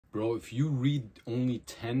Bro, if you read only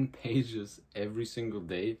 10 pages every single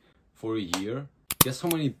day for a year, guess how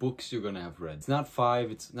many books you're gonna have read? It's not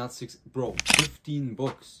 5, it's not 6, bro, 15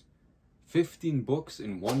 books. 15 books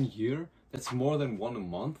in 1 year? That's more than one a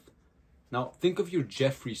month. Now, think of your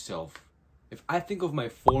Jeffrey self. If I think of my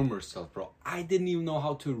former self, bro, I didn't even know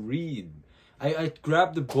how to read. I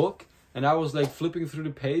grabbed the book and I was like flipping through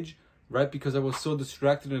the page, right? Because I was so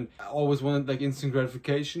distracted and I always wanted like instant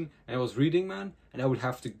gratification. And I was reading, man, and I would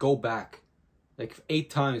have to go back like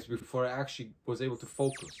 8 times before I actually was able to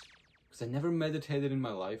focus. Because I never meditated in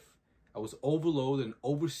my life. I was overloaded and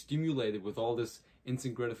overstimulated with all this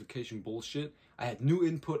instant gratification bullshit. I had new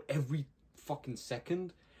input every fucking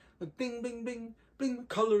second. Like bing, bing, bing, bing,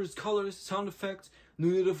 colors, sound effects,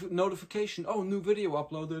 new notification. Oh, new video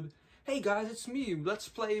uploaded. Hey guys, it's me. Let's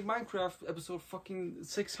play Minecraft episode fucking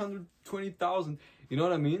 620,000. You know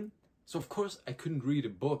what I mean? So of course I couldn't read a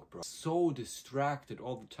book, bro. So distracted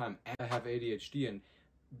all the time. And I have ADHD, and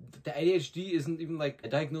the ADHD isn't even like I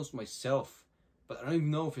diagnosed myself, but I don't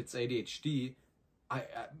even know if it's ADHD. I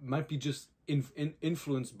might be just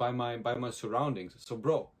influenced by my surroundings. So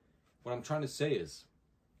bro, what I'm trying to say is,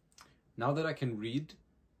 now that I can read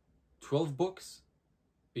 12 books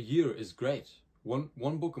a year is great.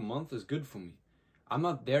 One book a month is good for me. I'm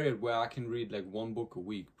not there yet where I can read like 1 book a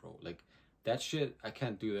week, bro. Like that shit, I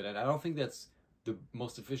can't do that. And I don't think that's the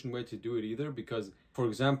most efficient way to do it either, because for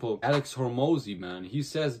example, Alex Hormozy, man, he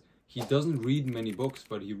says he doesn't read many books,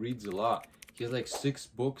 but he reads a lot. He has like 6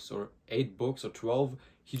 books or 8 books or 12.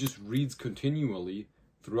 He just reads continually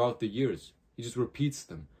throughout the years. He just repeats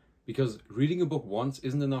them, because reading a book once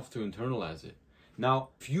isn't enough to internalize it. Now,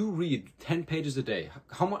 if you read 10 pages a day,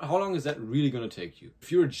 how long is that really going to take you?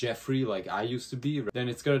 If you're a Jeffrey like I used to be, then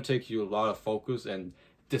it's going to take you a lot of focus and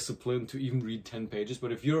discipline to even read 10 pages.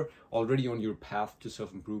 But if you're already on your path to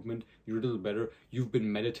self-improvement, you're a little better, you've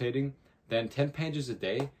been meditating, then 10 pages a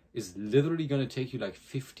day is literally going to take you like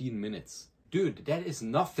 15 minutes. Dude, that is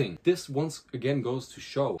nothing. This once again goes to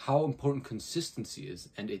show how important consistency is,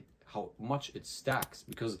 and how much it stacks,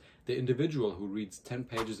 because the individual who reads 10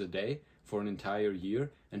 pages a day for an entire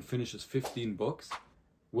year and finishes 15 books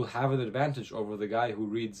will have an advantage over the guy who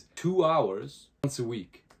reads 2 hours once a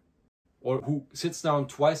week, or who sits down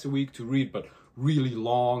twice a week to read, but really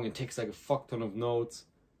long and takes like a fuck ton of notes.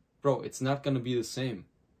 Bro, it's not gonna be the same.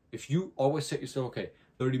 If you always set yourself, okay,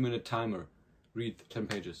 30-minute timer, read 10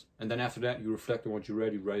 pages, and then after that you reflect on what you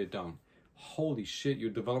read, you write it down. Holy shit,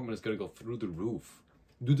 your development is gonna go through the roof.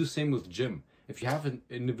 Do the same with gym. If you have an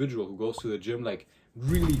individual who goes to the gym like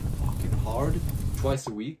really fucking hard twice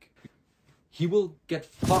a week, he will get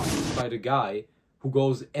fucked by the guy who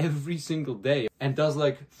goes every single day and does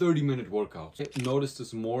like 30-minute workouts. I noticed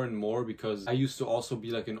this more and more because I used to also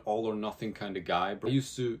be like an all or nothing kind of guy. I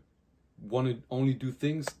used to want to only do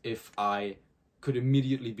things if I could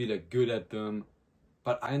immediately be like good at them.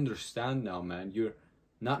 But I understand now, man, you're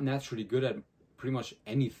not naturally good at pretty much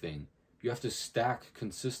anything. You have to stack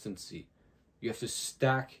consistency. You have to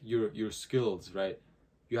stack your skills, right?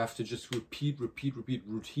 You have to just repeat.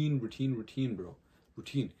 Routine, bro.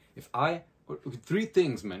 Routine. If 3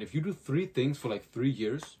 things, man. If you do 3 things for like 3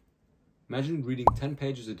 years, imagine reading 10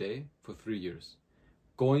 pages a day for 3 years.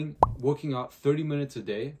 Working out 30 minutes a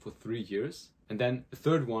day for 3 years. And then the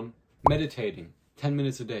third one, meditating 10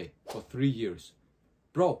 minutes a day for 3 years.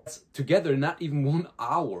 Bro, it's together not even 1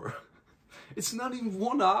 hour. It's not even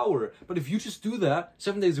 1 hour. But if you just do that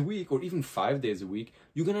 7 days a week or even 5 days a week,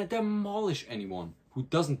 you're gonna demolish anyone who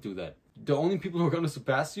doesn't do that. The only people who are gonna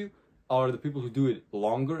surpass you are the people who do it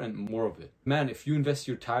longer and more of it. Man, if you invest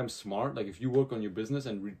your time smart, like if you work on your business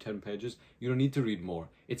and read 10 pages, you don't need to read more.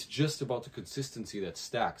 It's just about the consistency that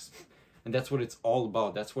stacks. And that's what it's all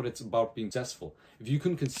about. That's what it's about being successful. If you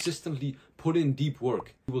can consistently put in deep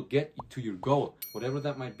work, you will get to your goal, whatever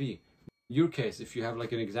that might be. In your case, if you have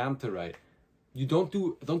like an exam to write, you don't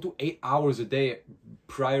do 8 hours a day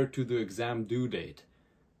prior to the exam due date.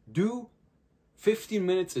 Do 15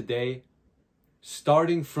 minutes a day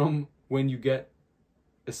starting from when you get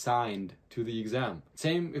assigned to the exam.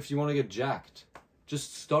 Same if you want to get jacked.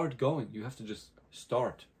 Just start going. You have to just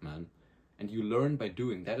start, man. And you learn by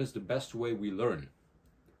doing. That is the best way we learn.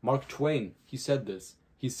 Mark Twain, he said this.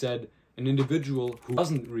 He said, an individual who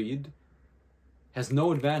doesn't read has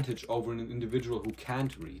no advantage over an individual who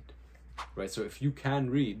can't read. Right? So if you can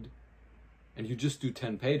read and you just do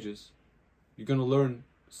 10 pages, you're going to learn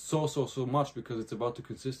so much, because it's about the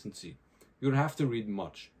consistency. You don't have to read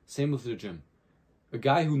much. Same with the gym. A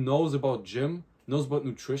guy who knows about gym, knows about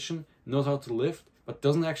nutrition, knows how to lift, but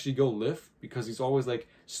doesn't actually go lift because he's always like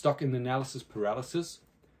stuck in analysis paralysis,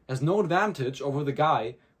 has no advantage over the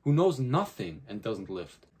guy who knows nothing and doesn't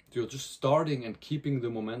lift. You're just starting and keeping the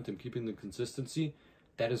momentum, keeping the consistency.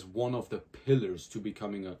 That is one of the pillars to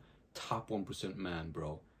becoming a top 1% man,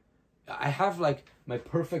 bro. I have like my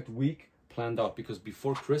perfect week planned out because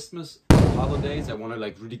before Christmas holidays, I want to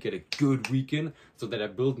like really get a good weekend so that I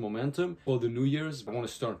build momentum. For the New Year's, I want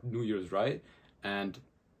to start New Year's right. And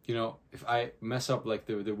you know, if I mess up like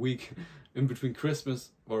the week in between Christmas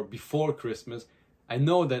or before Christmas, I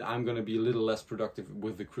know that I'm gonna be a little less productive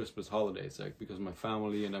with the Christmas holidays, like because of my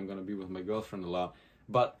family and I'm gonna be with my girlfriend a lot.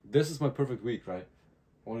 But this is my perfect week, right?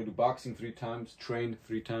 I want to do boxing 3 times, train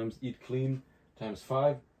 3 times, eat clean times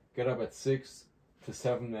 5, get up at 6 to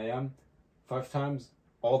 7 a.m. 5 times,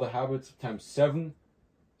 all the habits times 7,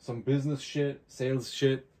 some business shit, sales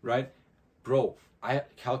shit, right? Bro, I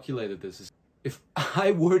calculated this. If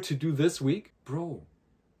I were to do this week, bro,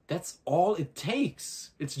 that's all it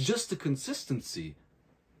takes. It's just the consistency.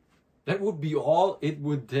 That would be all it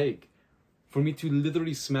would take for me to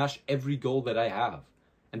literally smash every goal that I have.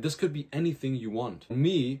 And this could be anything you want.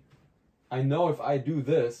 Me, I know if I do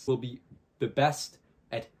this, will be the best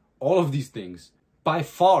at all of these things. By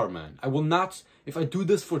far, man. I will not, if I do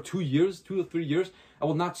this for 2 years, 2 or 3 years, I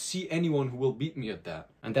will not see anyone who will beat me at that.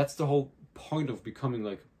 And that's the whole point of becoming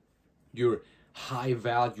like your high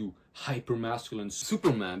value, hyper masculine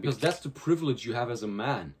Superman, because that's the privilege you have as a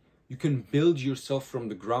man. You can build yourself from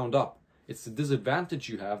the ground up. It's the disadvantage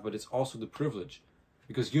you have, but it's also the privilege,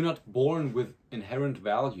 because you're not born with inherent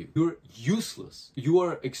value. You're useless. You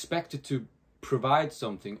are expected to provide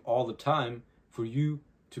something all the time for you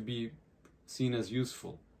to be seen as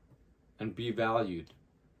useful and be valued.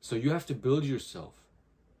 So you have to build yourself.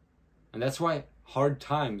 And that's why hard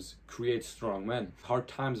times create strong men. Hard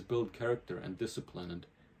times build character and discipline and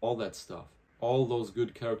all that stuff. All those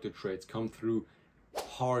good character traits come through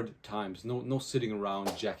hard times. No sitting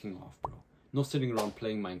around jacking off, bro. No sitting around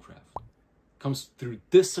playing Minecraft. Comes through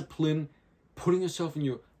discipline, putting yourself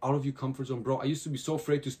in out of your comfort zone, bro. I used to be so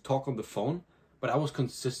afraid to talk on the phone, but I was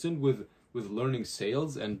consistent with learning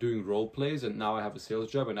sales and doing role plays, and now I have a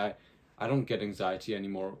sales job, and I don't get anxiety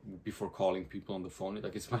anymore before calling people on the phone.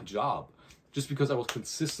 Like, it's my job. Just because I was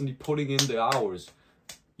consistently putting in the hours.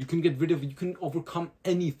 You can get rid of it. You can overcome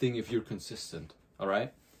anything if you're consistent. All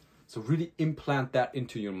right? So really implant that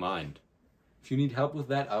into your mind. If you need help with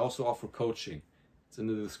that, I also offer coaching. It's in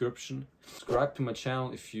the description. Subscribe to my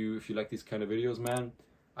channel if you like these kind of videos, man.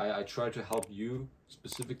 I try to help you,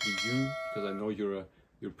 specifically you, because I know you're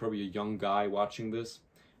probably a young guy watching this,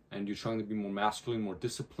 and you're trying to be more masculine, more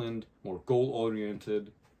disciplined, more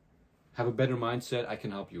goal-oriented, have a better mindset. I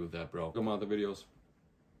can help you with that, bro. Come on, the videos.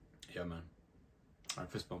 Yeah, man. All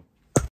right, fist bump.